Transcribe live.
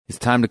It's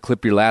time to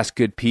clip your last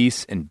good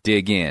piece and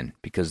dig in,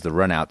 because the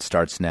Runout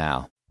starts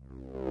now.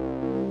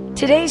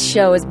 Today's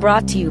show is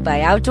brought to you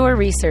by Outdoor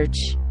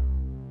Research.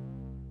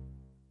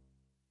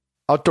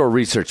 Outdoor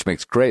Research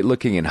makes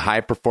great-looking and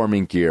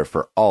high-performing gear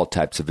for all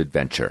types of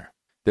adventure.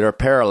 Their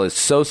apparel is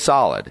so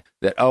solid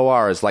that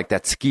OR is like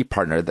that ski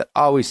partner that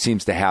always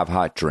seems to have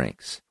hot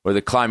drinks, or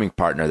the climbing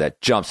partner that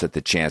jumps at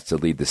the chance to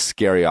lead the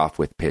scary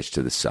off-with pitch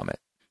to the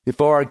summit.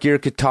 If OR gear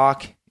could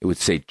talk, it would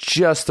say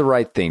just the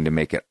right thing to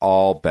make it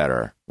all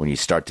better when you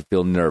start to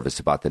feel nervous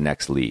about the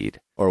next lead,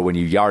 or when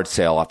you yard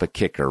sail off a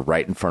kicker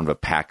right in front of a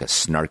pack of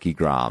snarky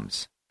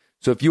groms.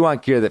 So if you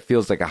want gear that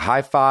feels like a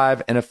high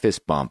five and a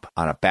fist bump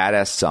on a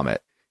badass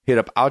summit, hit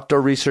up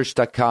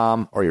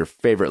OutdoorResearch.com or your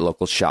favorite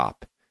local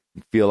shop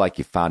and feel like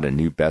you found a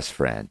new best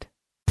friend.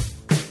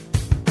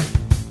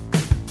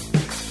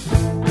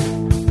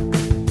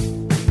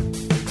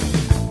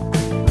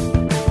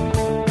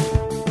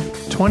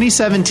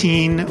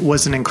 "2017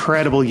 was an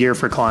incredible year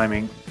for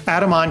climbing.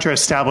 Adam Ondra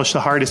established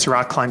the hardest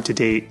rock climb to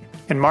date,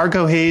 and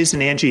Margot Hayes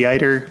and Angie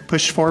Eiter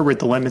pushed forward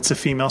the limits of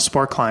female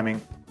sport climbing.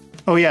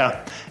 Oh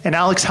yeah, and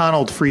Alex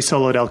Honnold free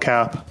soloed El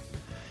Cap.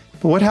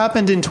 But what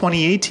happened in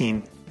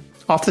 2018?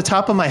 Off the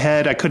top of my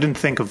head, I couldn't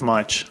think of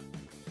much.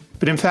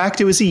 But in fact,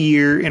 it was a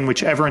year in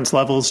which everyone's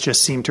levels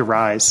just seemed to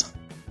rise.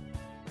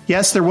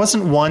 Yes, there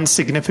wasn't one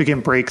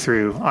significant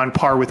breakthrough on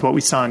par with what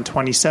we saw in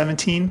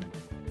 2017,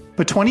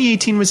 but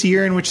 2018 was a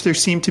year in which there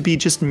seemed to be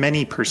just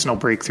many personal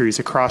breakthroughs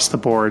across the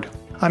board.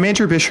 I'm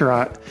Andrew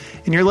Bisharat,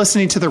 and you're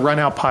listening to the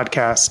Runout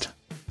podcast.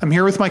 I'm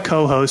here with my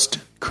co-host,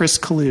 Chris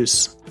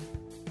Kalous.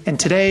 And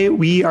today,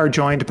 we are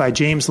joined by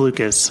James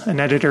Lucas, an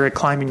editor at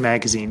Climbing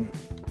Magazine.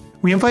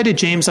 We invited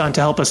James on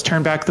to help us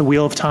turn back the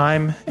wheel of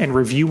time and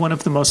review one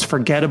of the most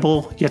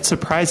forgettable, yet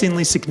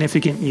surprisingly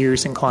significant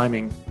years in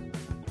climbing,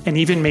 and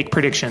even make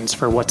predictions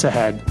for what's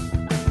ahead.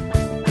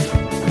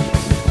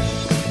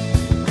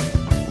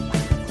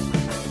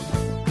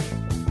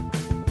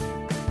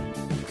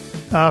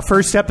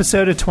 First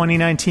episode of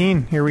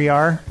 2019, here we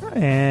are,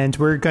 and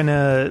we're going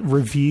to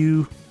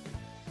review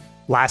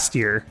last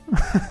year.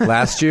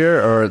 Last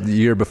year or the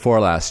year before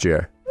last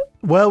year?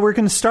 Well, we're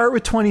going to start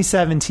with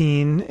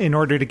 2017 in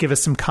order to give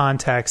us some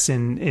context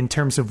in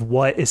terms of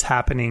what is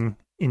happening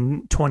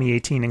in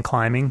 2018 in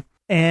climbing.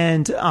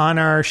 And on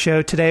our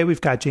show today,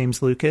 we've got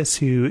James Lucas,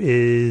 who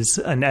is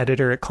an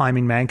editor at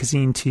Climbing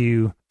Magazine,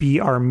 to be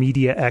our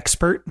media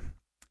expert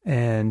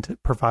and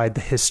provide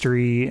the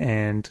history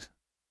and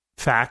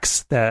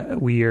facts that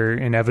we are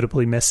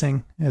inevitably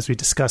missing as we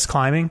discuss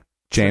climbing.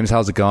 James,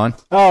 how's it going?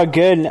 Oh,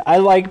 good. I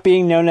like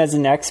being known as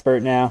an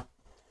expert now.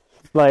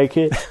 Like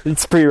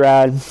it's pretty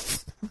rad.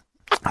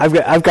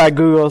 I've got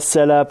Google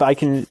set up. I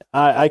can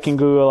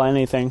Google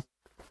anything.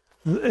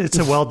 It's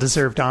a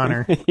well-deserved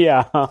honor.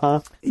 Yeah. Uh-huh.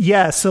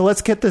 Yeah. So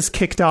let's get this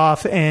kicked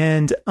off,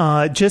 and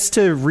just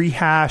to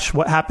rehash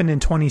what happened in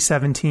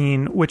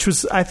 2017, which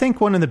was, I think,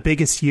 one of the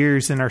biggest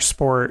years in our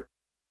sport.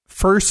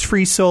 First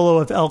free solo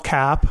of El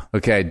Cap.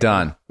 Okay,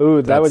 done.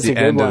 Ooh, that was the a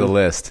good end one. of the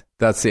list.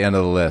 That's the end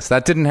of the list.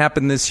 That didn't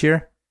happen this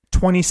year?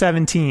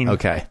 2017.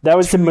 Okay. That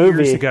was the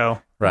movie. Years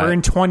ago. Right. We're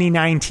in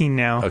 2019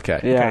 now. Okay.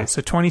 Yeah. Okay,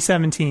 so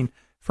 2017.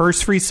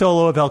 First free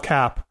solo of El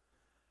Cap.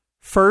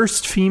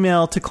 First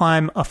female to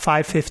climb a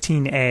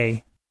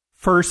 515A.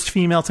 First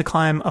female to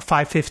climb a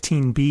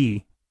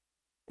 515B.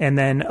 And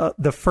then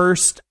the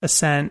first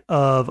ascent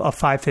of a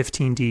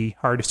 515D,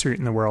 hardest route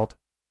in the world.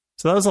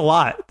 So that was a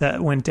lot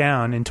that went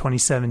down in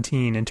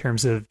 2017 in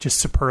terms of just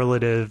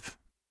superlative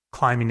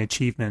climbing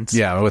achievements.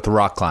 Yeah, with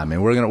rock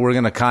climbing. We're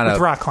gonna kind of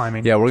with rock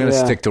climbing. Yeah, we're gonna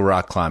stick to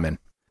rock climbing.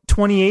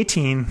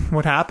 2018,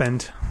 what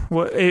happened?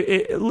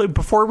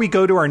 Before we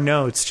go to our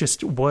notes,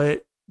 just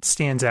what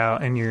stands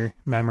out in your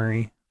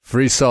memory?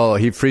 Free solo.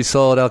 He free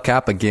soloed El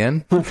Cap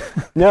again?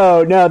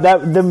 No,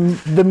 that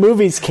the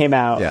movies came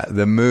out. Yeah,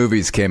 the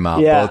movies came out.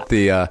 Yeah. Both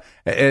the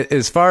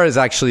as far as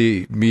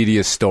actually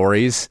media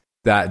stories,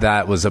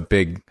 that was a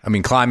big. I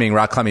mean,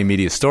 rock climbing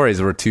media stories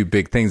were two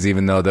big things.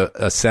 Even though the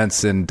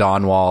ascents in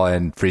Dawnwall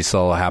and free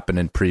solo happened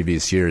in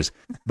previous years,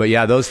 but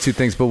yeah, those two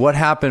things. But what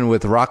happened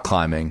with rock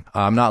climbing?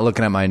 I'm not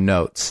looking at my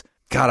notes.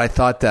 God, I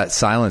thought that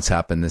silence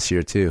happened this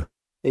year too.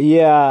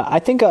 Yeah, I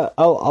think a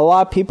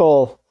lot of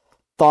people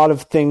thought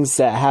of things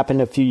that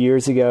happened a few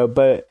years ago,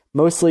 but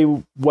mostly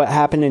what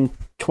happened in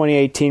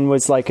 2018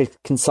 was like a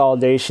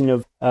consolidation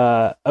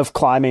of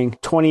climbing.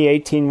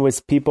 2018 was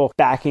people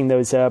backing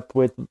those up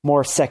with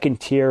more second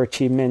tier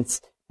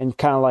achievements and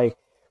kind of like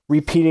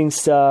repeating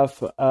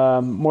stuff,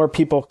 more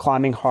people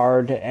climbing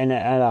hard and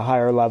at a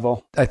higher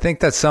level. I think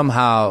that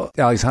somehow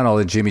Alex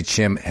Honnold and Jimmy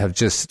Chim have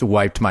just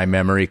wiped my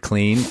memory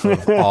clean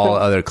of all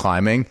other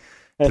climbing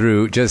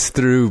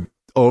through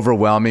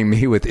overwhelming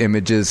me with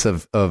images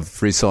of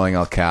free soloing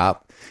El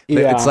Cap.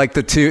 Yeah. It's like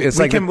the two. It's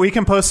we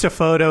can post a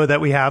photo that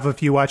we have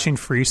of you watching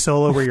free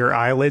solo where your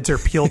eyelids are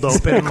peeled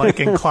open like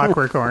in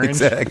Clockwork Orange.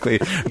 Exactly.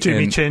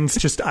 Jimmy Chin's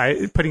just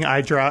putting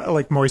eye drop,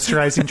 like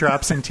moisturizing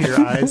drops into your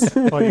eyes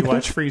while you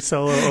watch free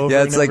solo over.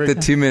 Yeah, it's like the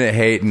 2-minute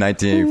hate in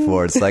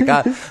 1984. It's like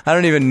I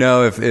don't even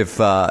know if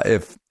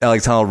Alex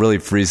Honnold really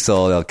free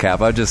soloed El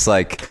Cap. I just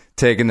like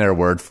taking their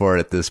word for it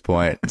at this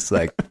point. It's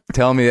like,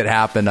 tell me it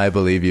happened, I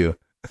believe you.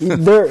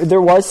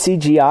 There was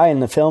CGI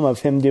in the film of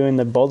him doing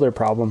the boulder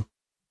problem.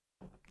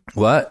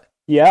 What?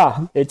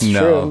 Yeah, it's true.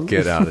 No,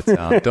 get out of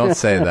town. Don't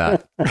say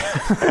that.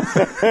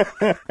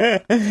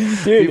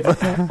 Dude,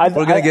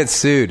 we're going to get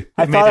sued.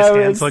 It made his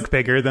hands look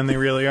bigger than they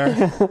really are.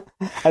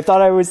 I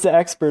thought I was the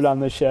expert on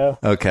the show.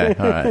 Okay,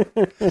 all right.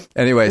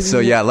 Anyway, so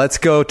yeah, let's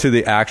go to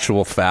the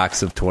actual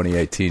facts of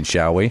 2018,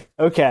 shall we?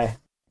 Okay.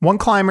 One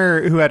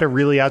climber who had a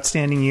really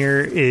outstanding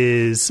year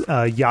is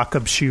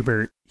Jakob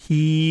Schubert.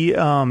 He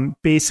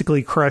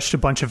basically crushed a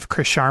bunch of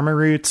Chris Sharma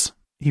routes.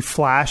 He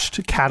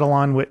flashed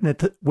Catalan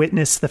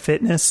Witness the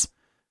Fitness,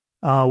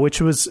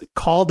 which was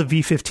called a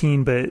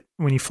V15, but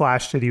when he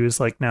flashed it, he was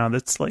like, no,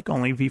 that's like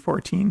only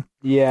V14.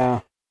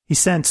 Yeah. He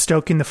sent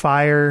Stoking the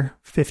Fire,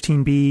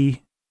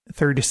 15B,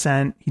 third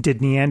descent. He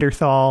did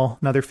Neanderthal,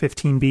 another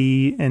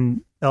 15B,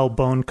 and El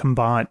Bon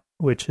Combat,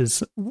 which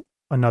is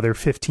another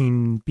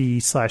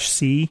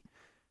 15B/C.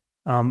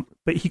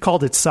 But he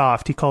called it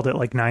soft. He called it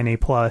like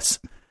 9A+.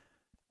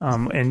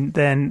 And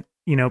then,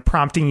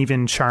 prompting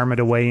even Sharma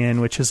to weigh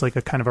in, which is like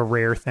a kind of a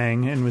rare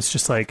thing, and was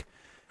just like,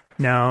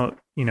 no,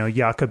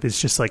 Jakob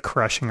is just like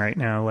crushing right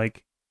now.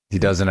 Like, he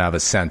doesn't have a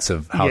sense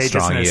of how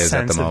strong he is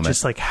at the moment.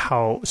 Just like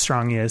how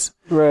strong he is.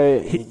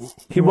 Right.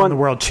 He won the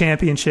World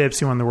Championships.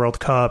 He won the World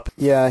Cup.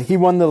 Yeah, he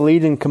won the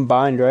lead in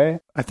combined,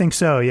 right? I think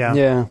so, yeah.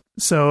 Yeah.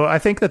 So I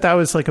think that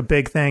was like a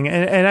big thing.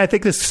 And I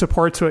think this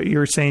supports what you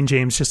were saying,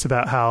 James, just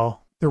about how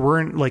there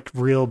weren't like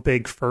real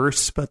big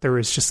firsts, but there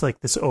was just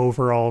like this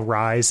overall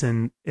rise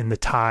in the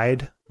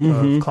tide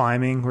of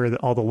climbing where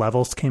all the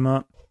levels came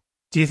up.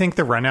 Do you think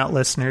the Runout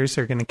listeners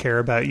are going to care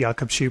about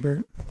Jakob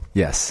Schubert?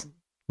 Yes.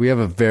 We have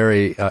a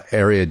very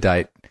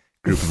erudite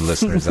group of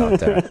listeners out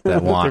there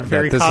that want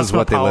that. This is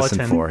what they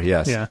listen for.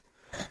 Yes. Yeah.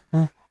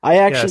 I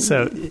actually.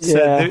 So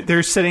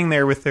they're sitting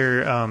there with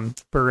their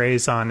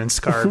berets on and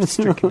scarves,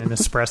 drinking an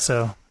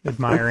espresso,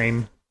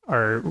 admiring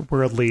our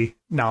worldly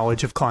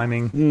knowledge of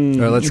climbing.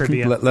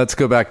 Let's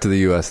go back to the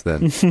U.S.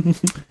 then.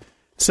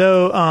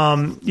 So,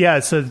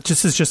 so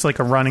this is just like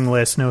a running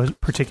list, no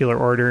particular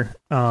order.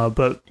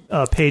 But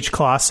Paige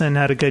Clausen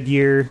had a good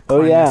year.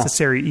 Oh, yeah.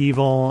 Necessary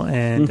Evil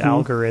and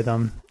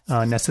Algorithm.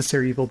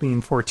 Necessary Evil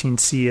being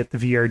 14C at the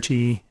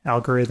VRG,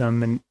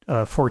 Algorithm, and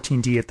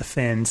 14D at the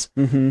Fins,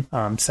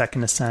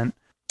 second ascent.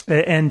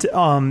 And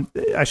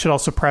I should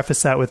also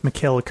preface that with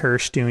Michaela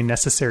Kirsch doing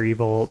Necessary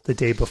Evil the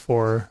day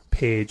before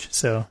Paige.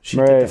 So she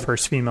did the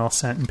first female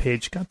ascent, and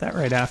Paige got that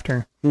right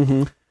after.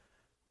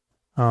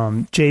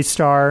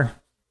 J-Star,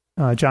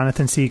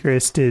 Jonathan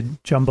Seacrest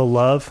did Jumbo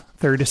Love,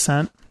 third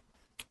ascent.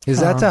 Is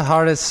that the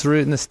hardest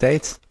route in the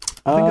States?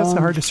 I think that's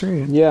the hardest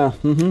route. Yeah.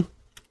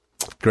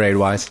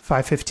 Grade-wise?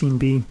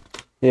 515B.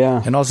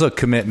 Yeah. And also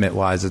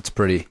commitment-wise, it's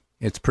pretty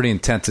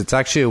intense. It's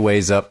actually a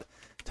ways up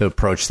to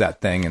approach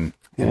that thing and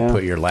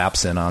put your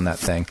laps in on that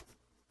thing.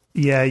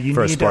 Yeah, you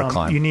for a sport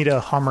climb. You need a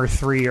Hummer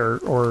 3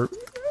 or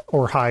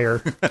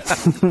higher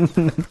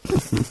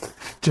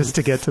just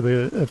to get to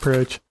the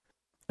approach.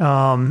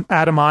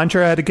 Adam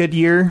Andra had a good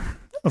year,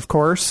 of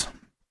course.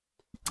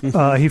 He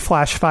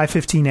flashed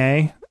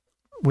 515A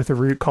with a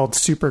route called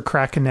Super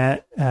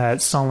Craconet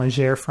at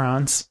Saint-Léger,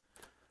 France.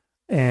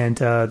 And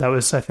that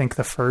was, I think,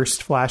 the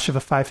first flash of a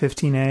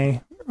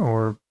 515A,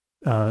 or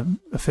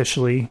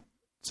officially,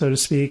 so to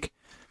speak.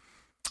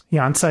 He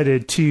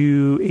on-sighted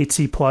 2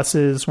 8C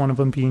pluses, one of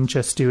them being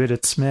Just Do It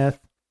at Smith.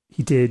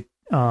 He did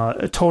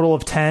a total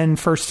of 10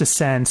 first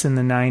ascents in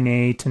the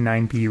 9A to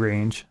 9B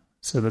range.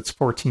 So that's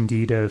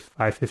 14D to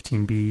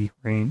 515B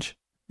range.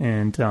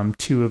 And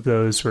 2 of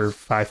those were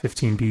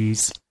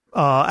 515Bs.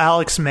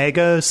 Alex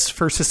Mega's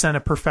first ascent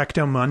of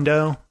Perfecto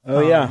Mundo.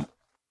 Oh, yeah.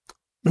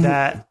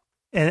 That...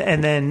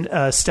 And then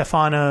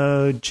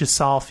Stefano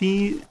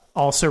Gisalfi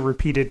also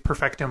repeated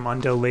Perfecto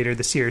Mundo later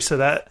this year. So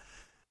that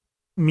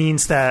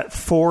means that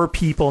 4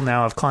 people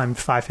now have climbed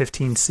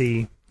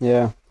 515C.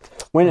 Yeah.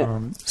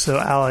 So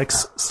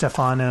Alex,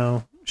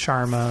 Stefano,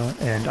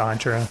 Sharma, and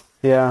Andra.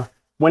 Yeah.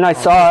 When I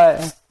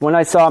saw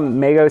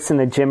Megos in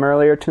the gym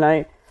earlier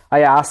tonight,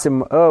 I asked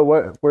him,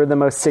 what were the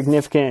most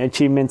significant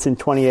achievements in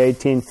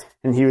 2018?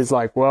 And he was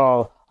like,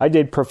 well, I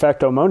did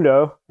Perfecto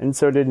Mundo, and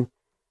so did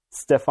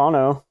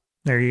Stefano.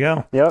 There you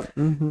go. Yep.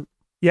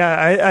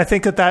 Yeah, I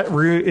think that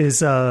route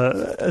is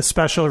a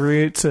special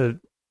route to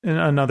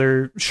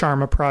another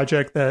Sharma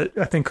project that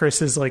I think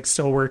Chris is like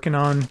still working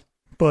on.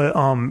 But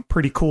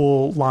pretty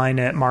cool line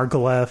at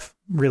Margalef,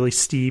 really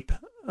steep,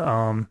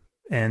 and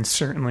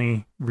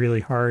certainly really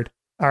hard.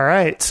 All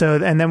right,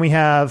 so and then we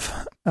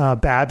have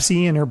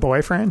Babsy and her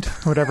boyfriend,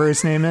 whatever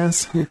his name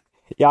is.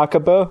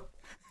 Jacobo?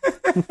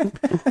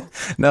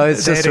 No,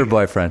 it's just her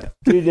boyfriend.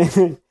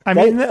 I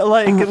mean,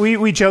 like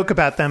we joke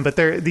about them, but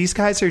these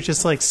guys are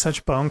just like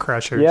such bone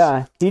crushers.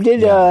 Yeah, he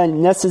did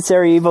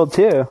Necessary Evil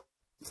too.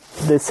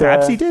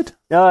 Babsy did?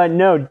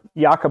 No,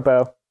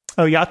 Jacobo.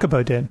 Oh,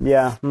 Jacobo did.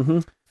 Yeah.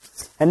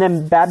 And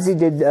then Babsy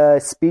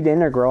did Speed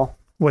Integral.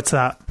 What's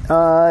that?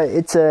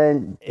 It's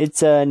a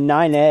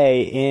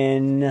 9A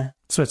in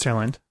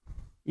Switzerland.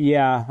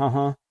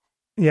 Yeah.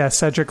 Yeah,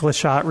 Cedric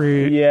Lachot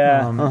route.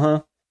 Yeah.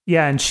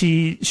 Yeah, and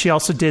she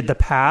also did the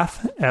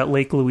path at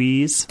Lake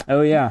Louise.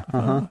 Oh yeah.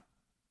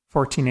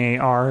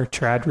 14AR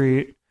trad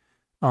route.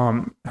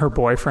 Her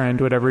boyfriend,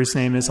 whatever his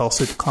name is,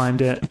 also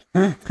climbed it.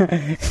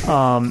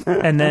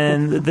 And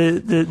then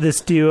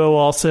this duo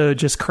also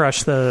just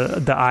crushed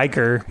the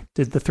Eiger,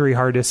 did the 3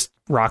 hardest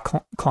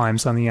rock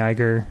climbs on the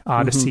Eiger: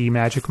 Odyssey,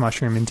 Magic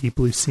Mushroom, and Deep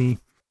Blue Sea.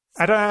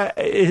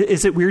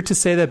 Is it weird to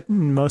say that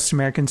most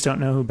Americans don't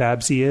know who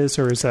Babsy is,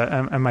 or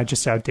am I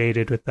just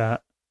outdated with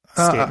that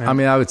statement? I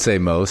mean, I would say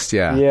most,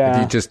 yeah.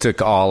 If you just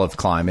took all of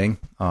climbing.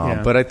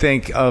 But I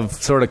think of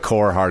sort of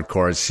core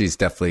hardcore, she's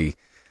definitely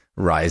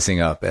rising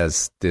up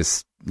as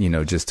this,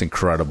 just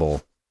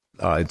incredible,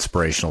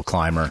 inspirational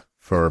climber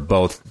for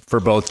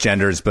both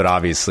genders, but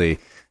obviously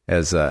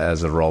as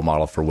a role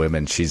model for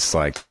women, she's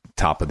like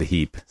top of the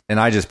heap. And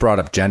I just brought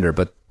up gender,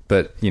 but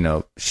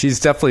she's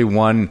definitely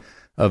one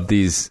of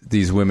these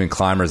women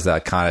climbers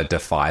that kind of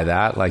defy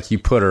that. Like, you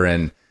put her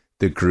in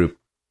the group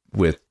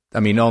with,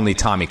 only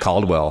Tommy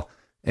Caldwell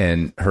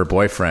and her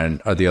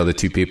boyfriend are the other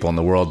 2 people in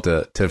the world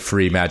to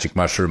free Magic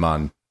Mushroom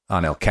on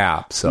El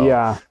Cap.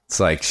 So it's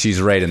like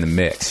she's right in the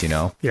mix,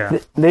 Yeah.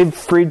 They've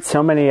freed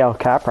so many El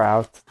Cap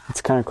routes.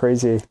 It's kind of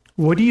crazy.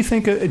 What do you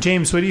think,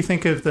 James? What do you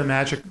think of their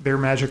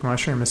Magic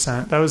Mushroom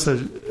ascent? That was a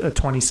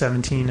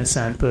 2017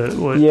 ascent, but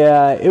what?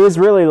 Yeah, it was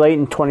really late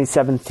in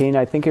 2017.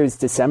 I think it was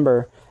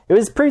December. It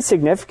was pretty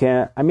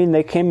significant.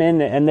 they came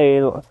in and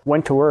they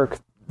went to work.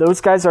 Those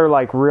guys are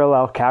like real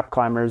El Cap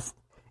climbers.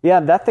 Yeah,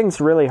 that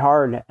thing's really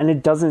hard, and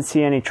it doesn't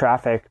see any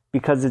traffic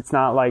because it's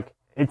not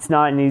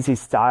an easy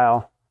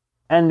style,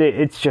 and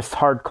it's just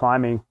hard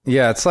climbing.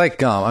 Yeah, it's like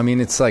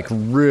it's like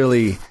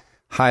really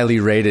highly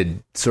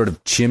rated sort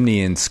of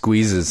chimney and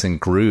squeezes and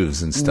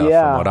grooves and stuff,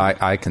 from what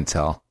I can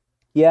tell.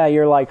 Yeah,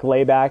 you're like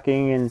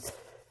laybacking, and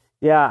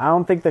I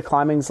don't think the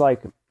climbing's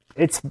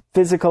it's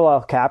physical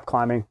El Cap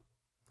climbing.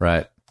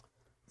 Right.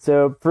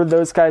 So for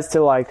those guys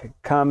to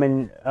come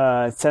and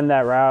send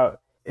that route,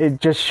 it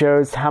just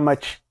shows how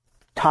much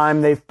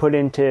time they've put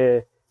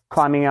into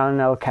climbing on an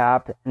El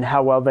Cap and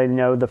how well they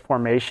know the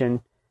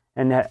formation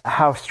and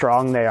how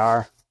strong they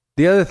are.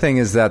 The other thing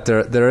is that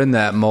they're in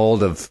that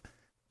mold of,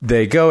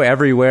 they go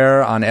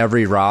everywhere on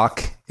every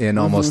rock in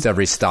almost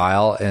every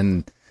style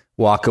and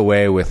walk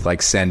away with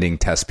sending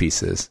test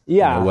pieces.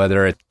 Yeah.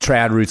 Whether it's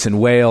trad routes in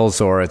Wales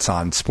or it's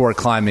on sport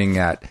climbing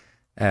at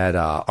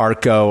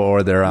Arco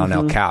or they're on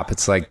El Cap.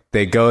 It's like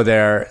they go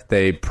there,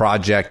 they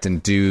project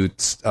and do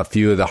a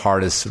few of the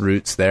hardest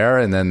routes there,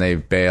 and then they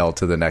bail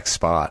to the next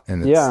spot.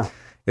 And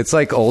it's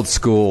like old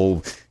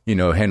school,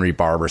 Henry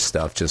Barber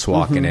stuff, just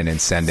walking in and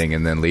sending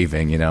and then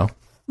leaving,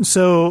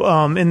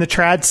 So in the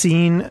trad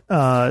scene,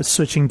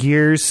 switching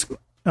gears,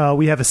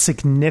 we have a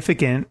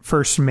significant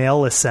first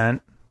male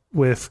ascent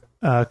with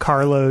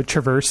Carlo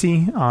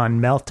Traversi on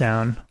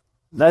Meltdown.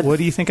 What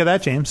do you think of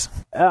that, James?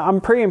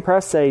 I'm pretty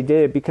impressed that he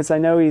did it, because I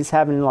know he's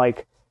having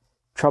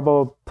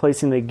trouble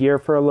placing the gear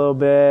for a little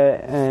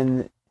bit,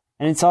 and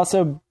it's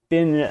also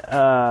been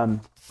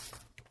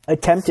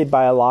attempted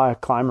by a lot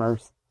of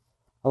climbers,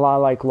 a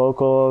lot of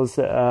locals,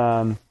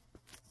 and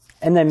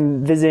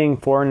then visiting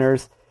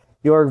foreigners.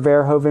 Jorg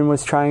Verhoeven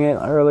was trying it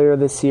earlier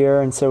this year,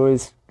 and so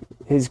was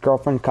his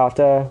girlfriend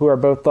Kata, who are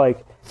both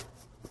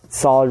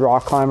solid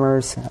rock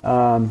climbers.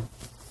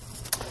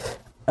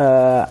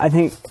 I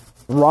think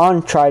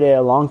Ron tried it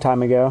a long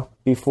time ago,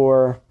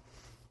 before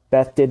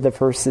Beth did the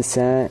first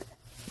ascent.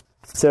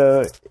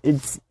 So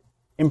it's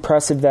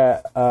impressive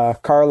that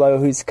Carlo,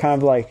 who's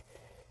kind of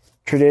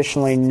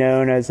traditionally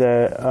known as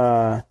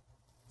a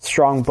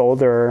strong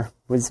boulderer,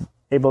 was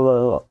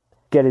able to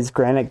get his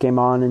granite game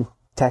on and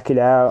tech it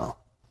out.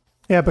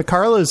 Yeah, but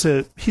Carlo's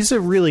he's a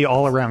really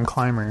all-around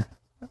climber.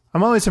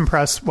 I'm always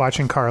impressed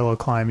watching Carlo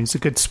climb. He's a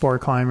good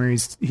sport climber.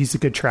 He's a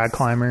good trad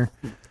climber.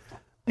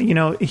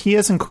 He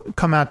hasn't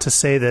come out to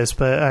say this,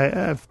 but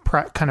I've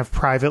kind of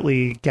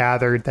privately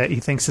gathered that he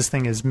thinks this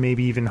thing is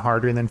maybe even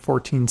harder than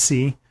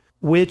 14C,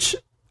 which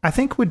I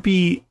think would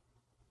be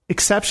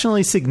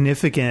exceptionally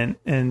significant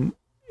in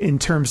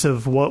terms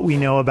of what we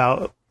know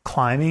about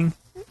climbing.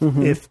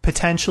 If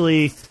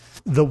potentially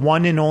the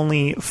one and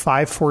only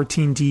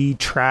 514D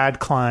trad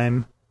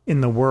climb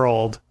in the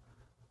world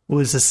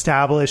was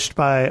established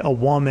by a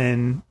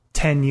woman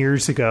 10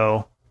 years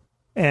ago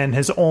and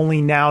has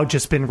only now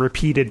just been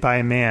repeated by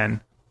a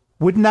man,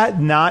 wouldn't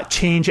that not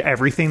change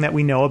everything that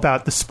we know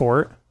about the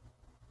sport?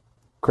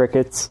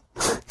 Crickets.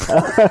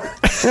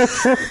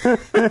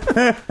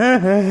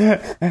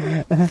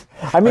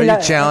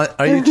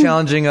 Are you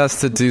challenging us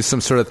to do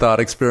some sort of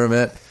thought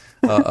experiment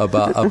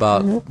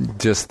about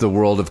just the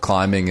world of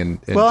climbing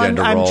and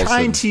gender roles? I'm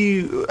trying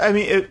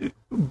to.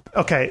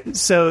 Okay,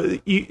 so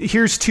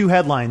here's 2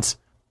 headlines.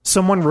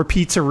 Someone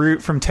repeats a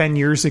route from 10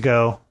 years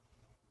ago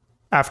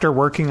after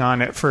working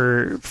on it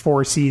for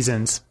 4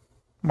 seasons.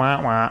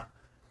 Wah,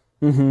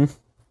 wah.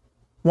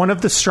 One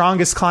of the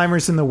strongest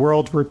climbers in the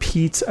world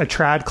repeats a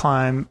trad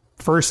climb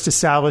first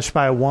established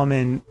by a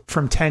woman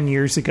from 10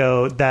 years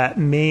ago that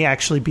may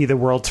actually be the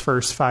world's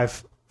first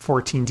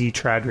 514D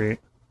trad route.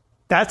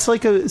 that's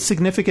like a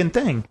significant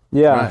thing.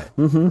 Yeah. Right.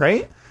 Mm-hmm.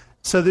 Right?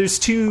 So there's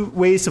two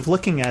ways of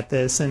looking at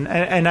this. And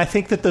I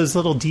think that those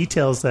little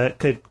details that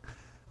could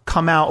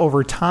come out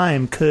over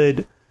time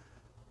could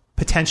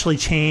potentially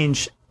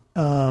change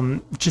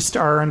just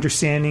our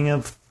understanding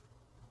of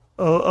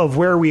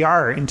where we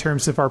are in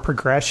terms of our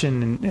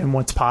progression and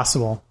what's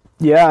possible.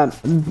 Yeah.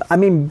 I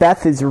mean,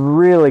 Beth is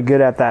really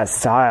good at that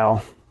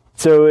style.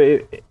 So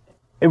it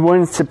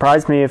wouldn't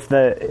surprise me if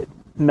the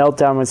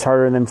Meltdown was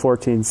harder than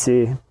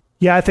 14C.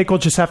 Yeah, I think we'll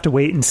just have to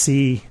wait and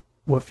see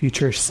what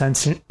future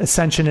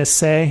Ascensionists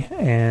say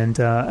and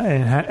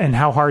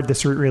how hard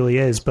this route really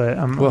is. But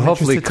I'm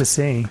interested to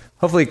see.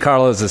 Hopefully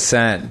Carlo's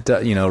Ascent,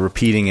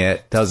 repeating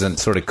it doesn't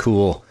sort of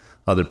cool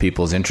other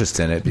people's interest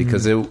in it,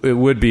 because it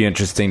would be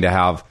interesting to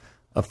have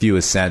a few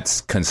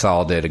Ascents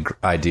consolidate an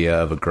idea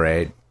of a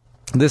grade.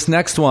 This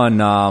next one,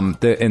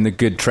 in the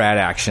good trad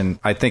action,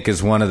 I think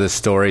is one of the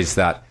stories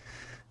that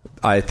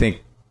I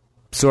think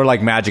sort of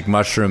like Magic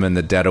Mushroom in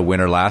the dead of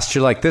winter last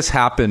year. Like, this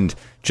happened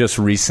just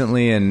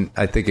recently, and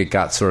I think it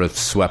got sort of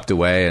swept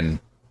away. And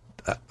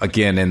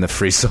again, in the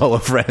free solo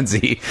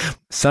frenzy,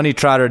 Sonny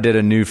Trotter did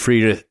a new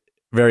free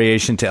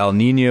variation to El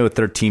Nino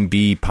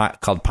 13B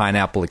called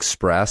Pineapple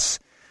Express.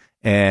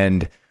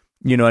 And,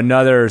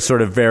 another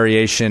sort of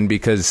variation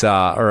because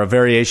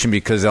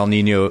El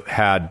Nino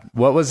had,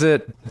 what was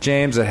it,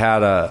 James? It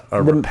had a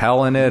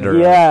repel in it, or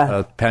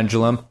a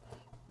pendulum.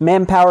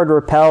 Man-powered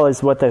repel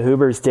is what the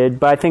Ubers did,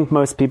 but I think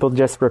most people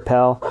just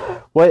repel.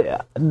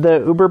 What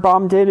the Uber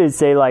bomb did is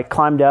they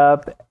climbed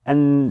up,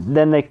 and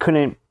then they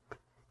couldn't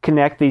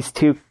connect these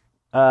two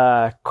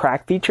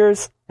crack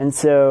features, and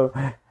so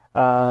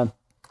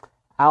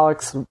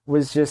Alex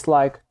was just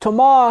like,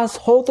 "Tomas,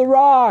 hold the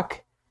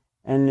rock,"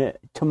 and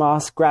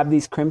Tomas grabbed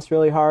these crimps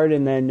really hard,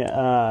 and then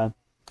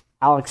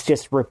Alex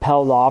just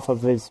repelled off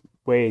of his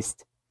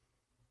waist.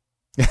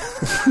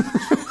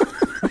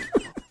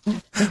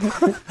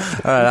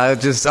 All right, I'm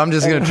just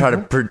gonna try to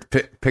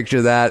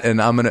picture that, and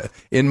I'm gonna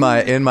in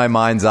my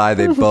mind's eye,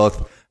 they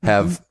both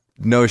have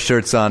no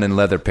shirts on and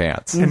leather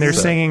pants, and they're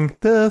singing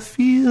 "The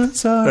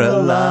Fields Are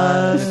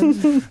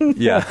Alive."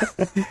 Yeah,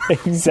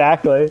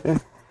 exactly.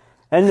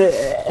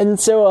 And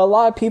so a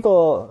lot of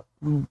people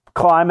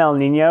climb El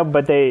Nino,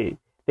 but they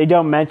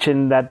don't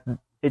mention that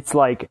it's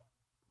like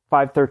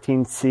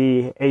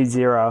 513C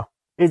A0.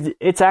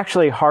 It's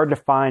actually hard to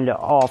find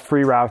all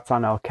free routes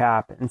on El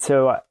Cap, and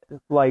so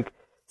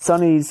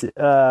Sonny's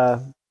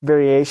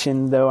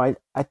variation, though I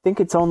think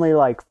it's only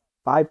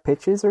 5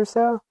 pitches or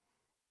so,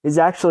 is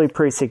actually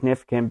pretty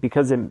significant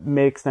because it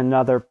makes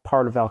another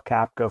part of El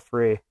Cap go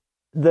free.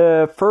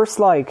 The first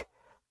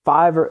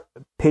 5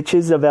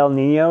 pitches of El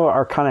Nino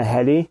are kind of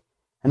heady,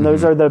 and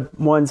those are the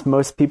ones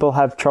most people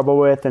have trouble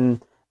with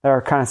and that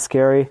are kind of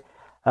scary.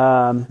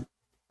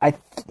 I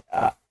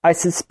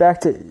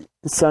suspect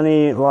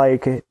Sonny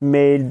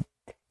made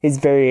his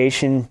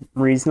variation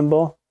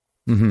reasonable.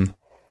 Mm-hmm.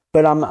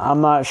 But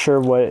I'm not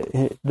sure what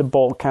the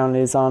bolt count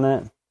is on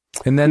it.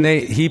 And then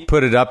he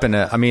put it up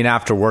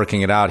after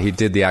working it out, he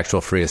did the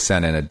actual free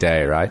ascent in a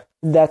day, right?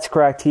 That's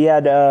correct. He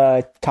had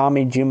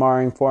Tommy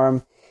Jumaring for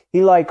him.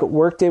 He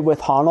worked it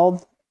with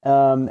Honnold,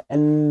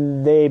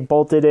 and they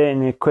bolted it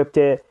and equipped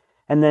it.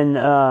 And then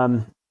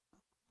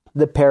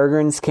the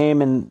Peregrines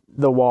came and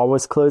the wall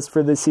was closed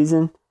for the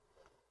season.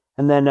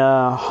 And then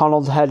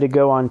Honnold had to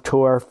go on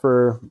tour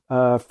for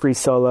free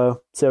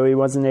solo, so he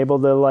wasn't able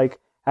to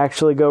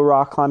actually go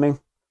rock climbing.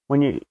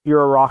 When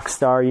you're a rock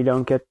star, you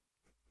don't get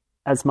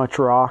as much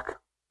rock.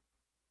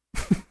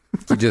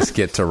 You just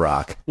get to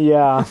rock.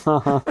 Yeah.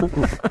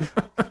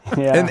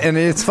 Yeah. And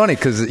it's funny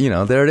because,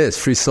 there it is.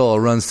 Free solo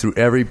runs through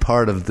every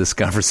part of this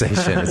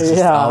conversation. It's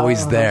just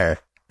always there.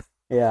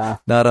 Yeah.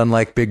 Not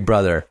unlike Big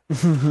Brother.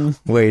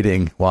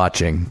 Waiting,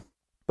 watching.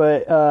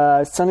 But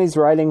Sonny's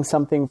writing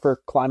something for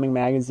Climbing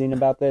Magazine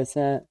about this,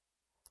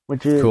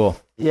 which is cool.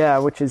 Yeah,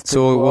 which is so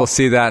cool. We'll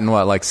see that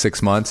in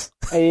 6 months.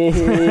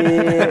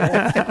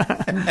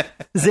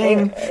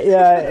 Zing.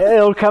 Yeah,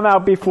 it'll come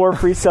out before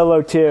Free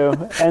Solo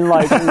 2, and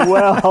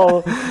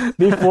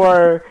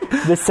before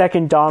the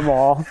second Dawn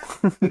Wall.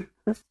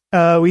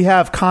 We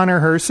have Connor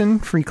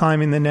Herson free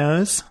climbing the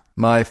nose.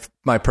 My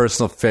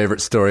personal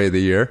favorite story of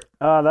the year.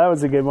 Oh, that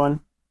was a good one.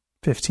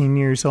 15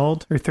 years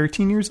old or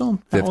 13 years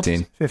old?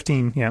 15.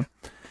 15, yeah.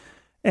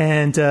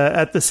 And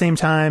at the same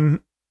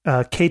time,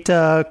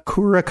 Keita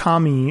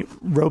Kurakami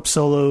rope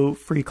solo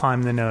free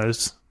climb the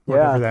nose,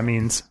 whatever that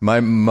means. My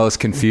most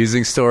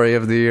confusing story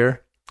of the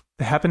year.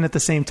 They happened at the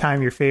same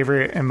time, your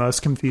favorite and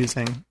most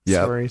confusing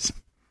stories.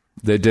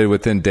 They did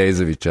within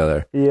days of each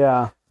other.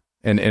 Yeah.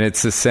 And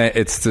it's the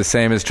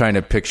same as trying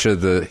to picture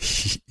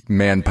the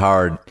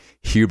man-powered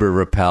Huber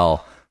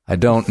rappel. I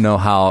don't know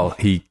how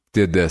he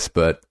did this,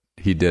 but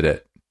he did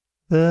it.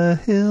 The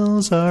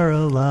hills are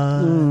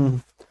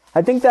alive.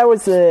 I think that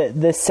was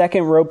the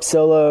second rope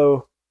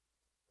solo,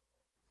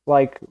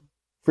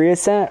 free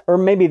ascent, or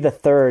maybe the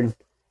third,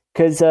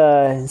 because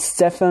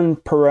Stefan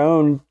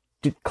Perron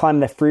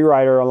climbed the free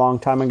rider a long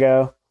time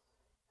ago,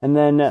 and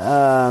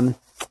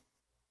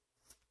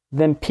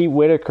then Pete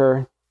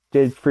Whitaker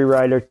did free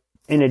rider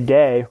in a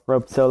day,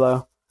 rope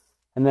solo.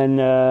 And then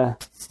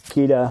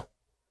Kita,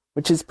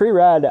 which is pretty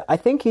rad. I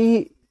think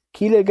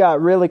Kita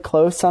got really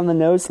close on the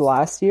nose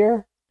last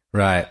year.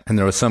 Right. And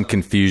there was some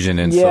confusion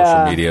in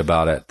social media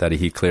about it that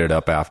he cleared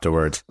up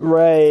afterwards.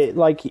 Right.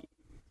 Like,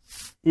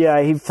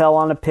 yeah, he fell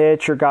on a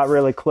pitch or got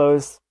really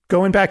close.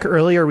 Going back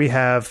earlier, we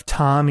have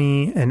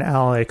Tommy and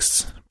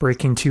Alex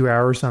breaking 2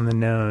 hours on the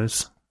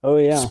nose. Oh,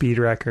 yeah. Speed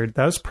record.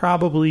 That was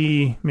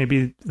probably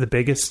maybe the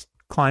biggest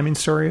climbing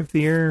story of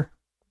the year.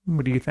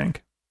 What do you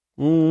think?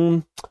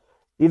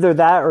 Either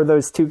that or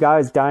those two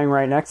guys dying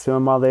right next to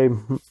him while they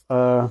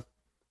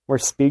were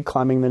speed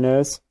climbing the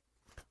nose.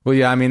 Well,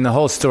 yeah, I mean, the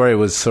whole story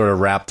was sort of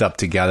wrapped up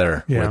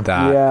together with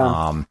that.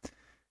 Yeah.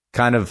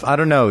 Kind of, I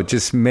don't know,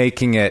 just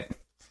making it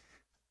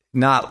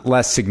not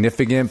less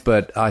significant,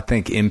 but I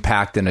think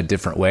impact in a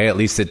different way. At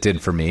least it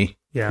did for me.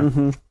 Yeah.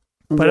 Mm-hmm.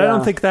 But I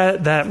don't think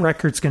that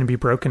record's going to be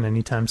broken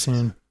anytime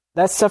soon.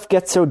 That stuff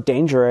gets so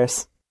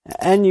dangerous.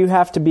 And you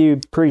have to be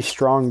pretty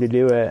strong to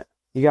do it.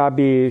 You got to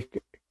be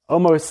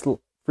almost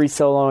free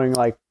soloing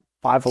like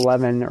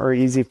 5'11" or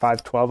easy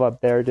 5'12"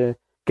 up there to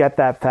get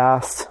that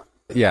fast.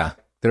 Yeah.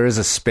 There is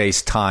a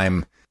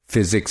space-time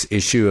physics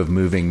issue of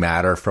moving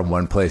matter from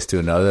one place to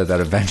another that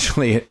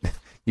eventually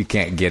you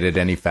can't get it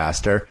any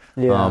faster.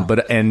 Yeah.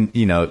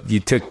 You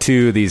took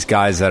two of these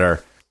guys that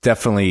are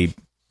definitely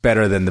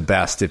better than the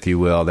best, if you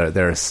will.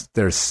 There's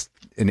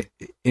an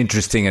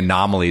interesting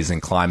anomalies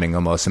in climbing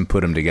almost, and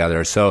put them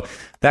together. So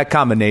that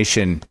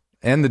combination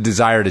and the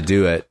desire to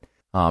do it,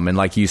 and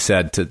like you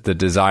said, the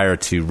desire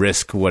to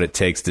risk what it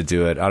takes to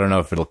do it. I don't know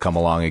if it'll come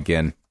along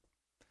again,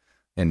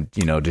 and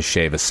just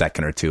shave a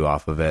second or two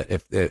off of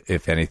it,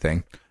 if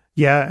anything.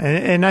 Yeah,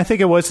 and I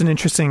think it was an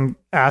interesting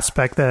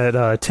aspect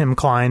that Tim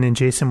Klein and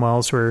Jason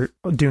Wells were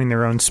doing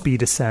their own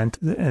speed ascent,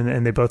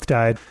 and they both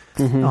died.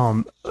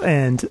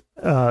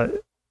 Mm-hmm.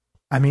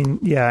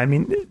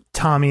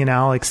 Tommy and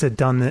Alex had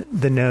done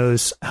the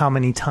nose how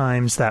many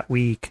times that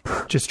week,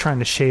 just trying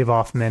to shave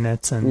off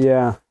minutes, and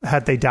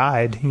had they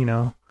died,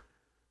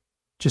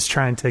 just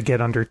trying to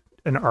get under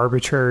an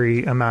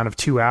arbitrary amount of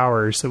 2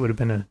 hours, it would have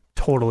been a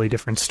totally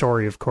different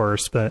story, of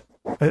course. But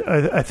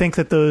I think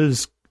that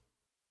those,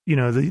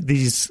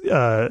 these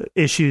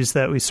issues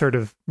that we sort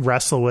of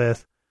wrestle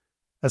with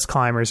as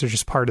climbers are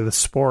just part of the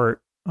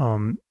sport,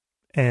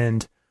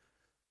 and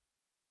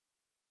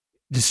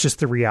it's just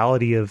the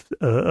reality of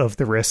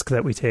the risk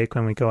that we take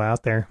when we go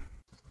out there.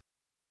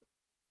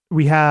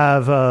 We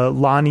have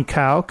Lonnie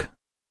Kauk.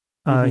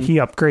 He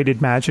upgraded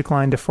Magic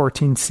Line to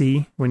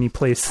 14C when he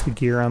placed the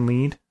gear on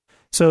lead.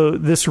 So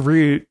this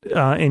route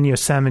in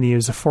Yosemite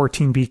is a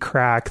 14B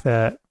crack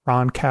that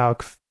Ron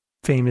Kauk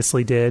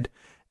famously did.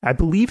 I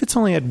believe it's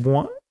only had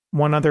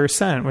one other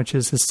ascent, which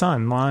is his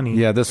son, Lonnie.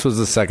 Yeah, this was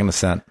the second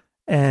ascent.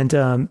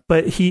 And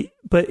but he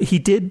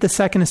did the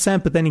second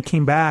ascent, but then he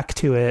came back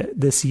to it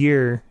this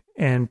year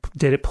and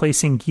did it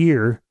placing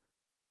gear,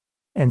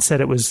 and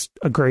said it was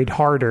a grade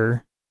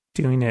harder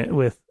doing it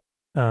with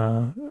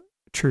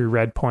true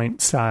red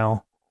point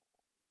style.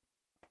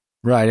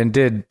 Right. And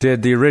did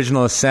the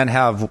original ascent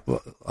have,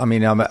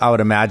 I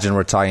would imagine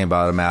we're talking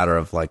about a matter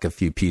of like a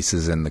few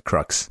pieces in the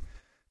crux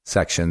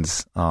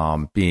sections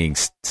being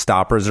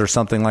stoppers or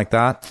something like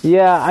that?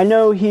 Yeah, I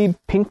know he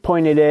pink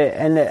pointed it,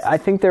 and I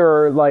think there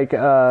were like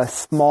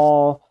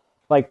small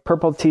like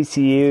purple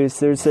TCUs.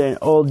 There's an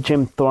old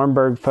Jim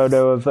Thornburg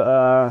photo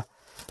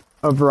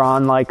of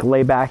Ron like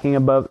laybacking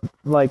above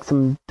like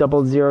some 00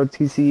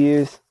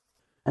 TCUs,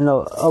 and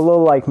a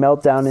little like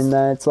meltdown in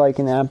that. It's like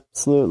an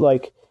absolute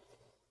like,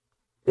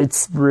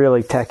 it's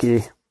really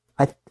techie.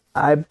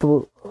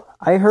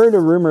 I heard a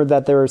rumor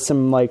that there were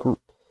some like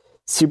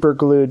super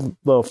glued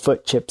little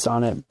foot chips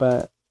on it,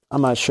 but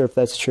I'm not sure if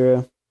that's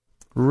true.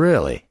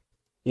 Really?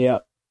 Yeah.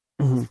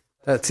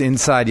 That's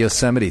inside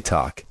Yosemite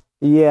talk.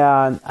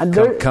 Yeah.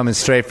 Coming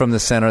straight from the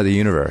center of the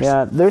universe.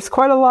 Yeah, there's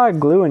quite a lot of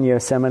glue in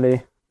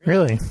Yosemite.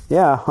 Really?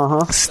 Yeah,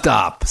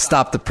 Stop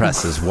the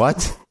presses.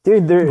 What?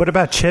 Dude, what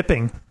about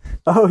chipping?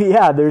 Oh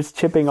yeah, there's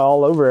chipping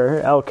all over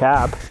El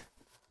Cap.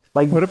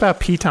 Like, what about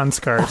piton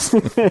scars?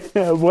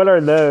 What are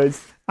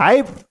those?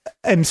 I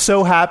am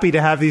so happy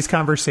to have these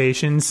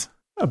conversations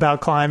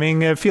about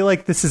climbing. I feel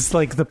like this is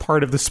like the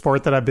part of the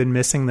sport that I've been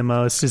missing the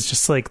most, is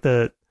just like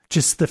the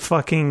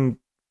fucking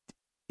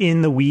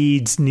in the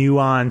weeds,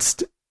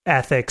 nuanced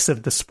ethics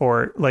of the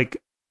sport.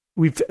 Like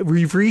we've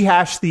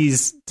rehashed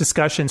these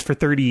discussions for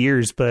 30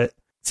 years, but it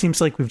seems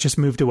like we've just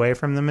moved away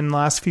from them in the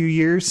last few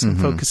years and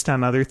focused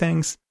on other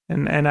things.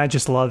 And I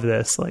just love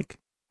this. Like,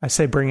 I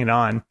say bring it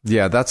on.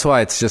 Yeah, that's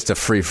why it's just a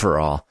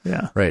free-for-all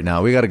right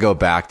now. We got to go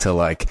back to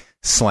like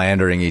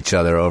slandering each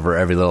other over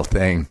every little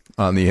thing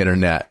on the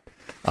internet.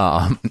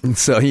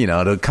 So,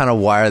 to kind of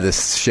wire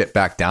this shit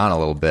back down a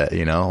little bit,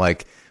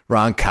 like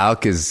Ron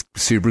Kauk is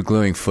super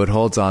gluing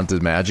footholds onto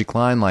the Magic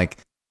Line. Like,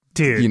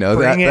 dude,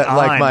 bring it on.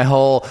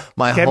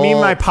 Like Get me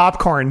my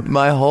popcorn.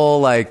 My whole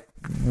like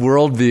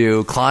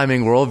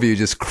climbing worldview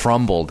just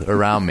crumbled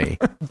around me.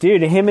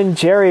 Dude, him and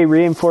Jerry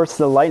reinforced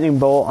the lightning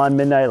bolt on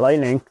Midnight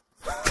Lightning.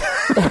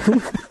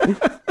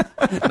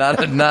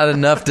 Not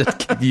enough to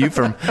keep you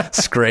from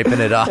scraping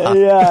it off.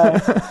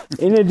 Yeah.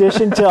 In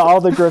addition to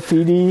all the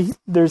graffiti,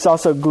 there's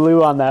also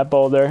glue on that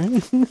boulder.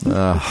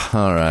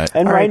 All right.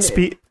 And All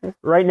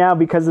right now,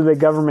 because of the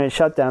government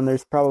shutdown,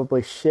 there's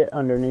probably shit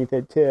underneath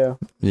it too.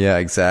 Yeah,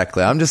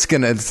 exactly. I'm just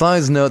gonna, as long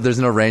as there's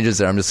no rangers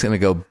there, I'm just gonna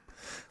go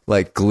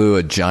like glue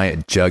a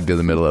giant jug to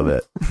the middle of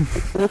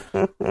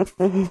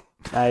it.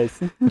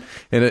 Nice.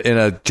 In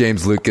a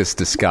James Lucas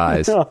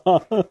disguise.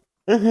 All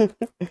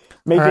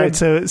right,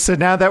 so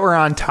now that we're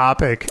on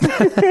topic,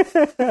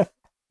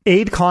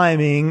 aid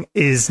climbing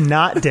is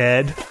not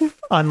dead,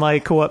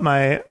 unlike what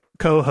my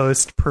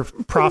co-host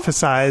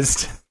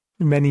prophesized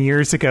many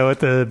years ago at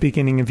the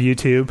beginning of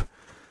YouTube.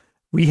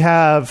 We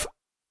have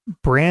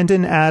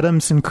Brandon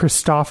Adams and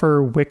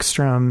Christopher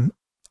Wickstrom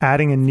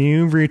adding a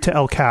new route to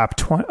El Cap,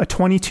 a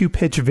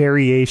 22-pitch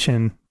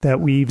variation that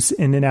weaves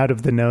in and out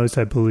of the nose,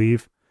 I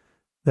believe,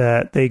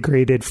 that they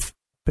graded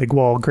Big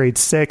Wall grade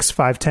 6,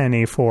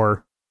 510,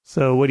 A4.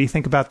 So what do you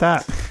think about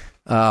that?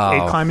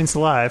 Aid climbing's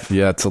alive.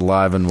 Yeah, it's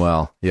alive and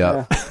well.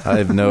 Yep. Yeah. I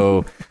have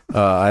no,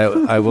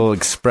 I will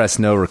express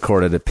no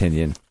recorded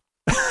opinion.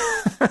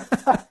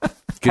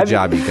 Good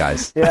job, you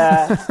guys.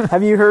 Yeah.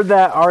 Have you heard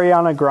that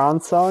Ariana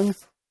Grande song?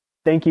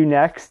 Thank You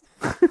Next.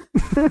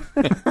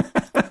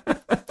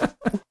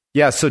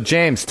 Yeah, so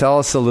James, tell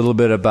us a little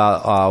bit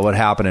about what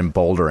happened in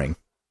bouldering.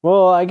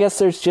 Well, I guess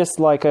there's just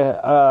like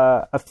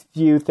a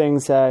few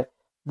things that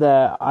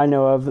I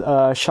know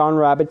of. Sean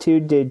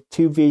Rabitou did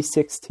 2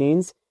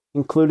 V16s,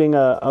 including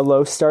a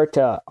low start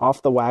to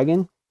Off the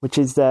Wagon, which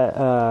is that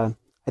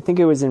I think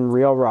it was in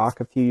Real Rock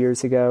a few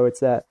years ago. It's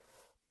that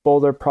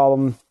boulder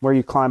problem where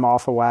you climb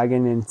off a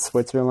wagon in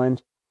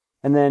Switzerland.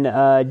 And then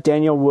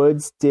Daniel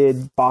Woods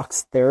did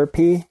Box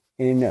Therapy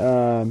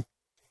in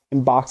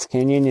Box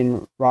Canyon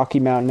in Rocky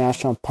Mountain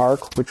National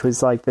Park, which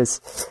was like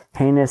this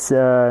heinous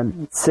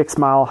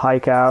 6-mile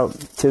hike out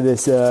to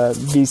this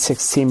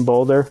V16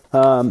 boulder.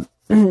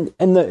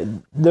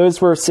 And those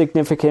were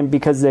significant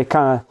because they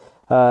kind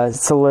of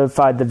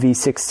solidified the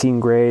V16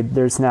 grade.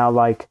 There's now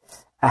like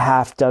a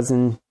half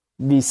dozen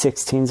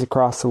V16s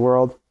across the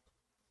world,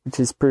 which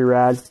is pretty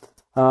rad.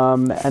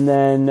 And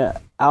then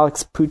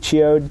Alex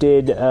Puccio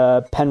did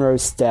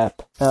Penrose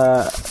Step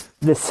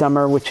this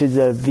summer, which is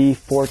a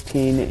V14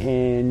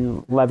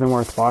 in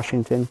Leavenworth,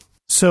 Washington.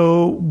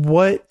 So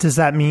what does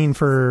that mean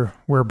for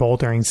where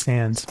bouldering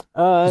stands?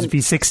 Is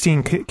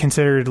V16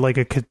 considered like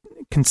a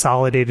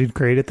consolidated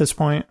grade at this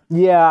point?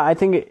 Yeah, I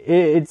think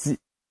it's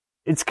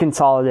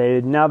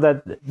consolidated now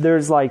that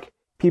there's like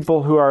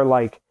people who are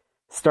like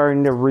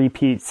starting to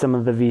repeat some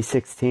of the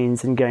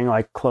V16s and getting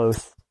like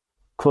close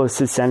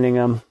to sending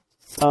them.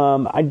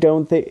 I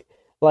don't think,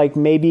 like,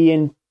 maybe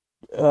in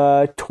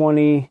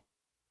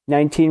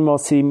 2019 we'll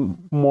see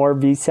more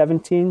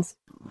V17s.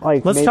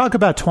 Like, let's talk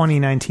about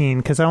 2019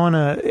 because I want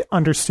to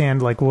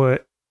understand like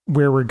where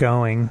we're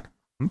going,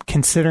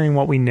 considering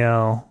what we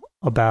know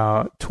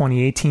about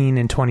 2018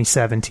 and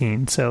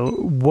 2017. So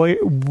where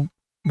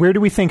do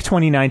we think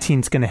 2019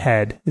 is going to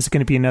head? Is it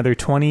going to be another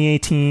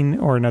 2018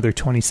 or another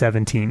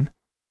 2017?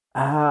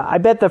 I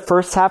bet the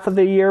first half of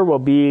the year will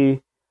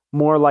be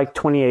more like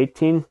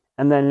 2018.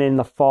 And then in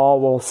the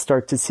fall, we'll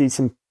start to see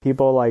some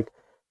people like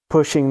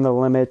pushing the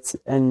limits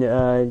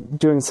and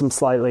doing some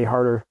slightly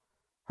harder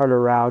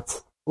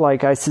routes.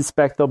 Like, I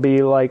suspect there'll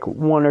be like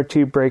 1 or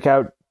 2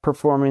 breakout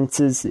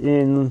performances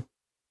in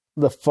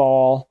the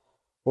fall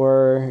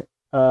or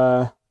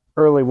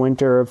early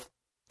winter of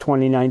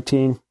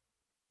 2019.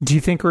 Do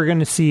you think we're going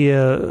to see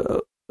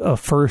a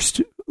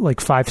first like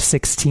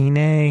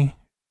 516A,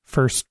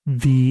 first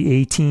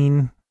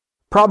V18?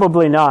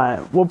 Probably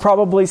not. We'll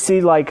probably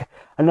see like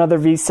another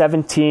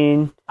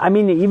V17. I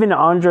mean, even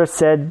Andra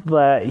said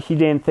that he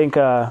didn't think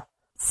a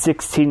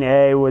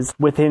 16A was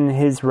within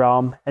his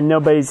realm, and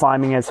nobody's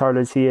climbing as hard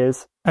as he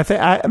is.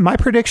 My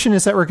prediction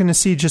is that we're going to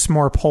see just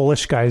more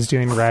Polish guys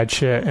doing rad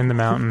shit in the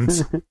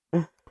mountains.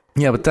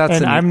 Yeah, but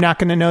I'm not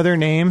going to know their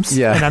names.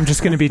 Yeah, and I'm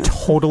just going to be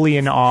totally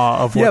in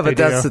awe of what they do. Yeah, but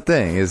that's the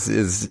thing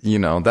is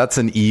that's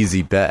an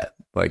easy bet.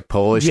 Like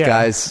Polish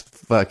guys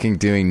fucking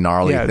doing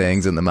gnarly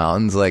things in the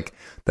mountauns, like.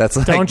 That's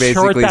like don't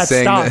basically that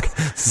saying stock.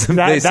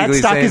 that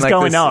stock is like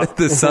going up.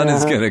 The sun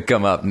is going to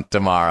come up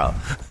tomorrow.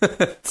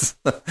 I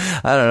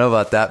don't know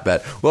about that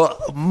bet.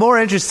 Well, more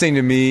interesting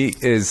to me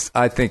is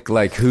I think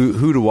like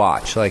who to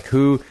watch. Like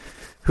who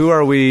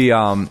are we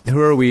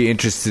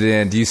interested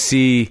in? Do you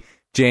see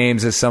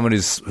James as someone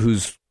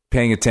who's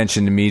paying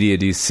attention to media?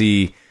 Do you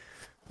see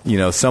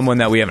someone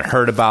that we haven't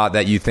heard about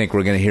that you think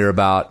we're going to hear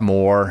about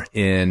more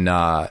in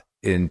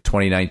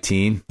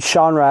 2019?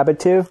 Sean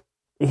Rabitou.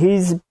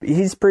 He's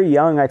pretty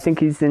young. I think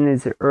he's in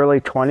his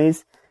early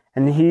 20s,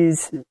 and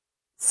he's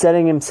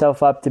setting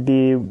himself up to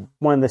be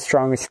one of the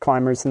strongest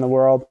climbers in the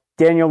world.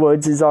 Daniel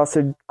Woods is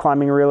also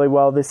climbing really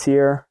well this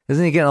year.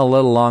 Isn't he getting a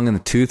little long in the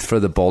tooth for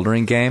the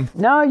bouldering game?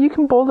 No, you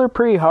can boulder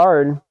pretty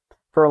hard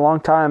for a long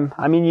time.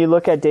 I mean, you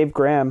look at Dave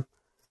Graham,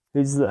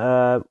 who's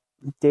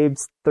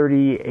Dave's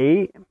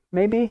 38,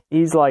 maybe.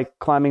 He's like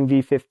climbing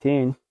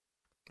V15.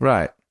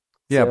 Right.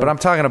 Yeah, So- but I'm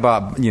talking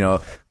about,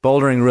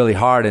 bouldering really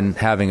hard and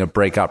having a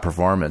breakout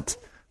performance.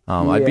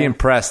 I'd be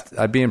impressed.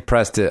 It'd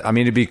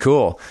be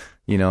cool,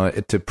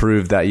 to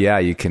prove that,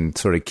 you can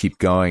sort of keep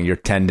going, your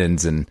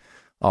tendons and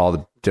all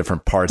the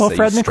different parts that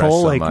Fred you stress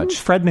Nicole, so much.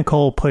 Fred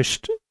Nicole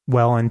pushed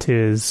well into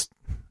his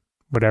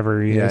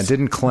whatever he is.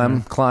 Didn't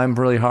Clem climb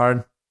really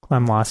hard?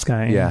 Clem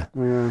Loskine. Yeah.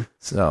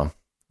 So,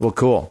 well,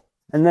 cool.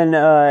 And then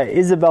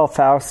Isabel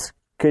Faust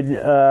could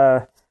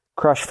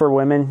crush for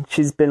women.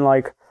 She's been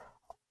like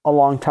a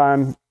long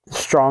time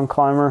strong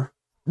climber.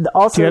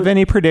 Also, Do you have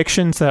any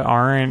predictions that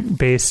aren't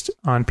based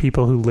on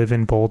people who live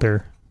in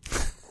Boulder?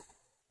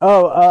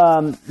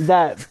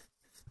 That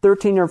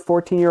 13 or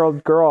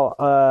 14-year-old girl,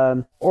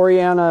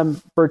 Oriana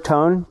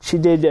Bertone, she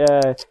did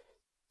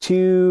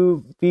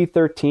 2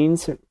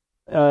 V13s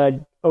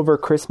over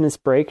Christmas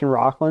break in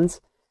Rocklands.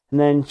 And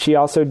then she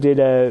also did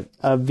a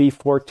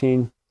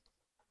V14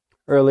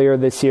 earlier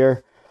this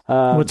year.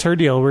 What's her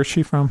deal? Where's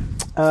she from?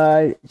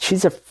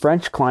 She's a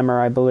French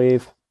climber, I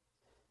believe.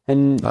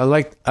 And I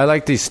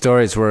like these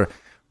stories where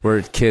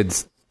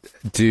kids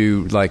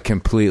do like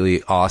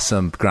completely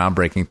awesome,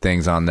 groundbreaking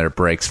things on their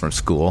breaks from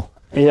school.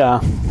 yeah,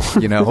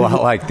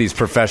 While like these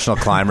professional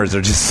climbers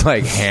are just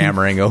like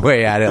hammering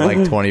away at it like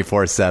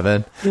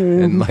 24/7,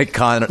 and like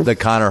the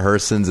Connor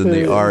Hersons and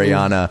the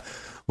Ariana,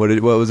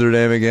 what was her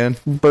name again?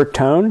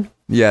 Bertone.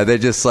 Yeah, they're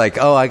just like,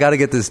 oh, I got to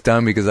get this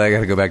done because I got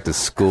to go back to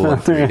school in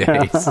 3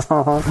 days.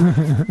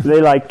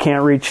 They like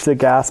can't reach the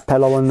gas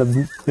pedal in the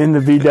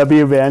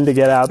VW van to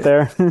get out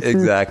there.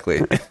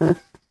 Exactly.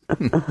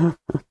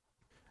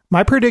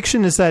 My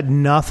prediction is that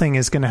nothing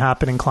is going to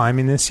happen in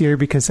climbing this year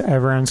because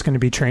everyone's going to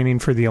be training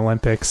for the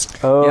Olympics.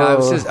 Oh, Yeah,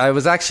 I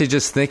was actually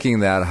just thinking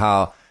that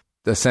how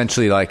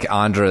essentially like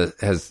Andra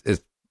is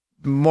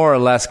more or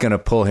less going to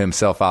pull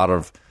himself out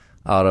of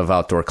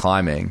outdoor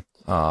climbing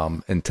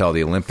until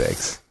the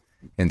Olympics.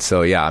 And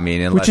so,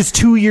 Which is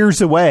 2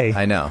 years away.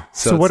 I know.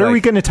 So what are we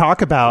going to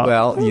talk about?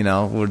 Well,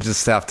 we'll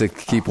just have to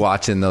keep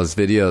watching those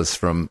videos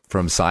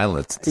from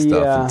Silence and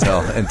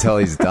stuff until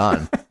he's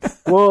done.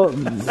 well,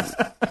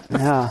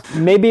 yeah.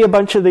 Maybe a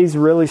bunch of these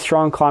really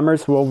strong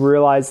climbers will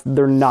realize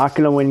they're not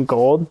going to win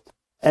gold,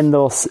 and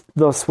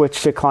they'll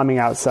switch to climbing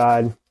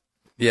outside.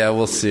 Yeah,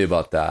 we'll see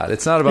about that.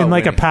 It's not about in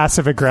like winning. a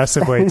passive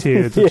aggressive way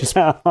too.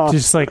 Yeah.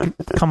 Just like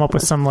come up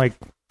with some like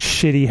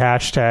shitty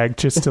hashtag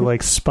just to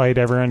like spite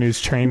everyone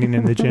who's training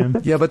in the gym.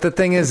 Yeah, but the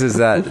thing is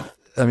that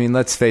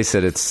let's face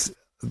it,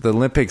 the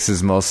Olympics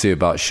is mostly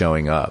about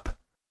showing up.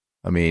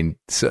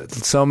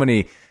 So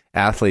many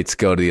athletes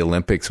go to the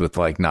Olympics with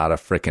like not a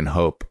freaking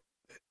hope,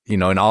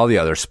 in all the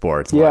other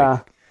sports. Yeah.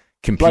 Like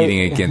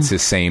competing against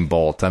Usain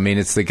Bolt.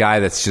 It's the guy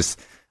that's just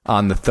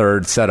on the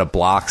third set of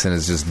blocks and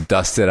is just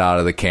dusted out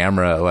of the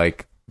camera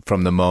like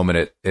from the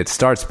moment it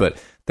starts,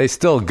 but they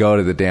still go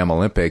to the damn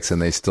Olympics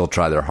and they still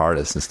try their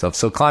hardest and stuff.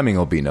 So climbing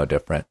will be no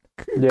different.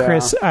 Yeah.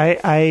 Chris,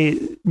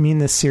 I mean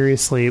this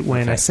seriously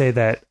when I say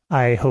that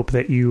I hope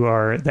that you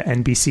are the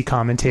NBC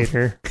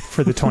commentator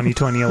for the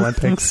 2020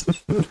 Olympics,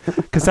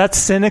 because that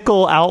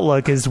cynical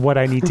outlook is what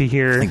I need to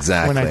hear.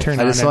 Exactly. When I turn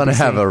I on just want to NBC.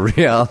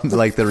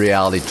 have the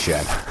reality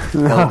check.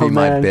 That'll be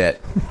my man.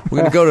 bit. We're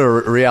going to go to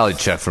a reality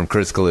check from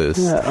Chris Kalous.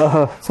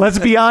 Let's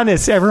be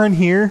honest, everyone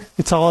here,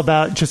 it's all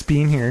about just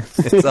being here.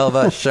 It's all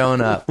about showing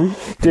up Dude.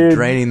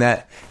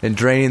 and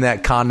draining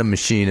that condom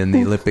machine in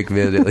the Olympic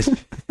Village.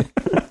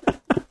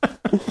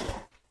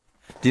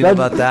 Do you know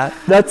about that?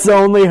 That's the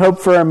only hope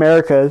for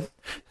America.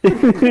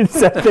 Is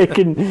that they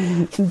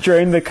can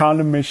drain the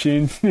condom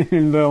machine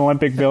in the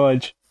Olympic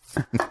Village.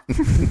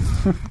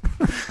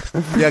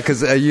 Yeah,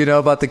 because you know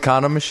about the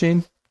condom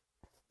machine?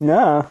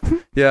 No.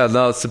 Yeah,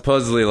 no,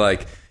 supposedly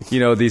like,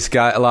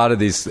 a lot of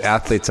these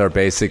athletes are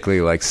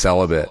basically like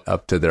celibate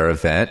up to their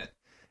event.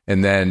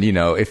 And then,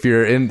 if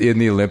you're in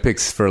the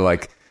Olympics for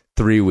like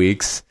 3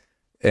 weeks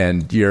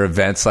and your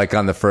event's like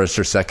on the first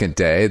or second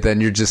day,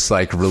 then you're just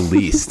like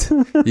released.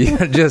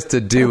 You're just to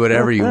do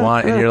whatever you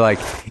want. And you're like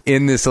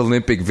in this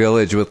Olympic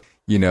Village with,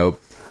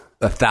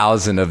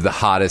 1,000 of the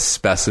hottest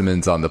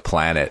specimens on the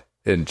planet.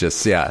 And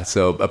just, yeah.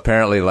 So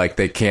apparently like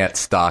they can't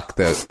stock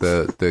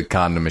the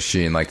condom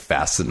machine like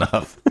fast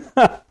enough.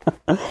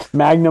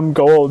 Magnum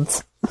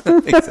Golds.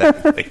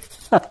 Exactly.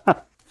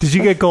 Did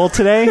you get gold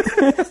today?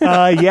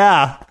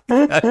 Yeah.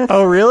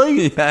 Oh,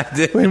 really? Yeah, I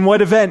did. In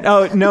what event?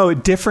 Oh, no,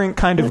 different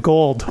kind of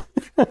gold.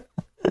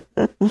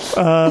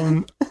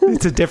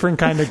 It's a different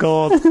kind of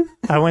gold.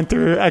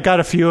 I got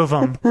a few of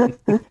them.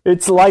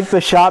 It's like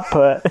the shot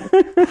put.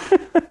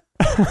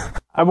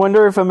 I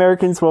wonder if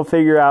Americans will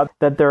figure out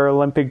that their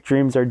Olympic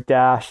dreams are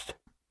dashed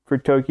for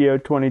Tokyo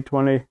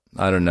 2020.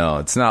 I don't know.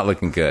 It's not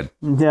looking good.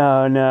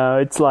 No.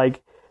 It's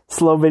like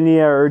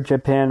Slovenia or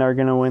Japan are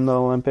going to win the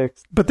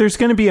Olympics. But there's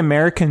going to be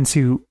Americans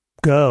who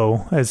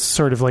go as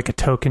sort of like a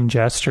token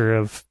gesture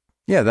of...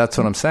 Yeah, that's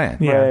what I'm saying.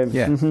 Yeah. Right.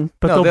 Yeah. Mm-hmm.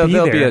 But no, they'll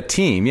there'll be be there. a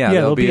team. Yeah,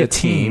 Yeah, there'll be a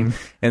team.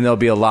 And there'll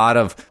be a lot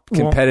of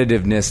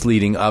competitiveness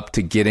leading up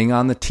to getting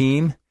on the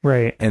team.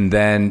 Right. And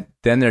then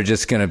they're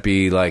just going to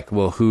be like,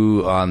 well,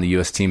 who on the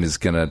U.S. team is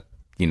going to,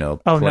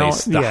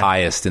 place the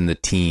highest in the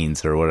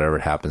teens or whatever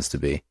it happens to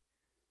be.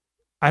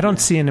 I don't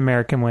see an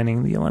American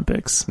winning the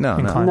Olympics. No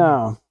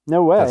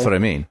way. That's what I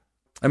mean.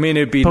 I mean,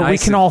 it'd be but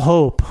nice. We can all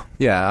hope.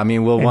 Yeah, I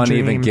mean, will one dream.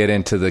 even get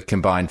into the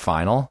combined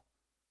final?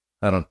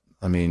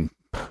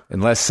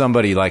 Unless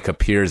somebody like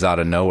appears out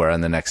of nowhere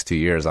in the next 2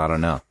 years, I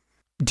don't know.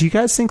 Do you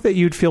guys think that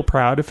you'd feel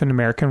proud if an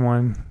American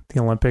won the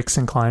Olympics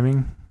in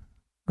climbing?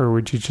 Or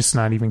would you just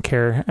not even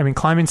care? I mean,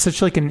 climbing's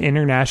such like an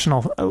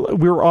international...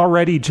 We're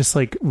already just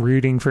like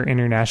rooting for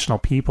international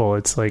people.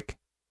 It's like...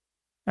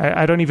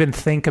 I don't even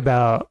think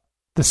about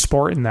the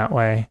sport in that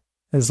way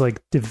as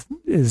like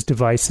is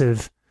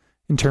divisive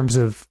in terms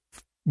of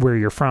where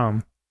you're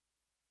from.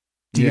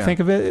 Do you think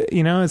of it?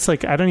 You know, it's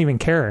like, I don't even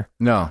care.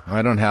 No,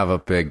 I don't have a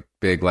big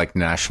like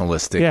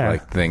nationalistic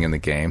like thing in the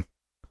game.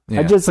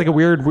 Yeah. It's like a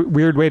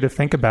weird way to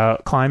think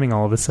about climbing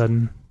all of a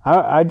sudden.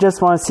 I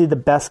just want to see the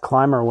best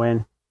climber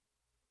win.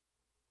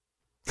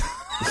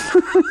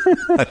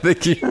 I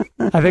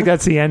think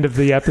that's the end of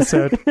the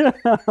episode.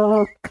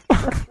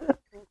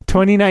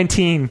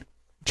 2019,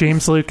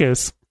 James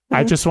Lucas.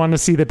 I just want to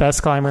see the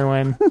best climber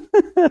win.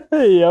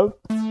 Yep.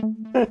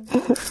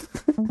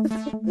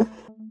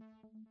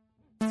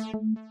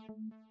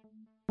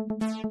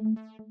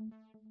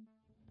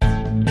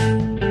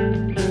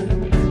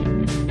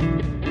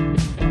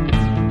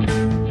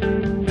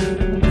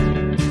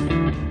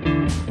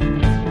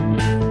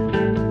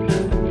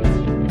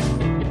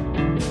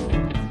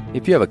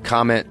 If you have a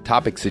comment,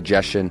 topic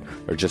suggestion,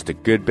 or just a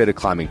good bit of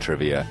climbing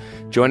trivia,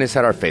 join us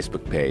at our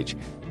Facebook page,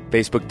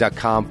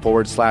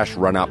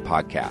 facebook.com/Runout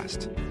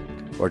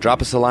Podcast. Or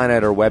drop us a line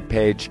at our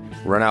webpage,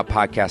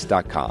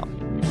 runoutpodcast.com.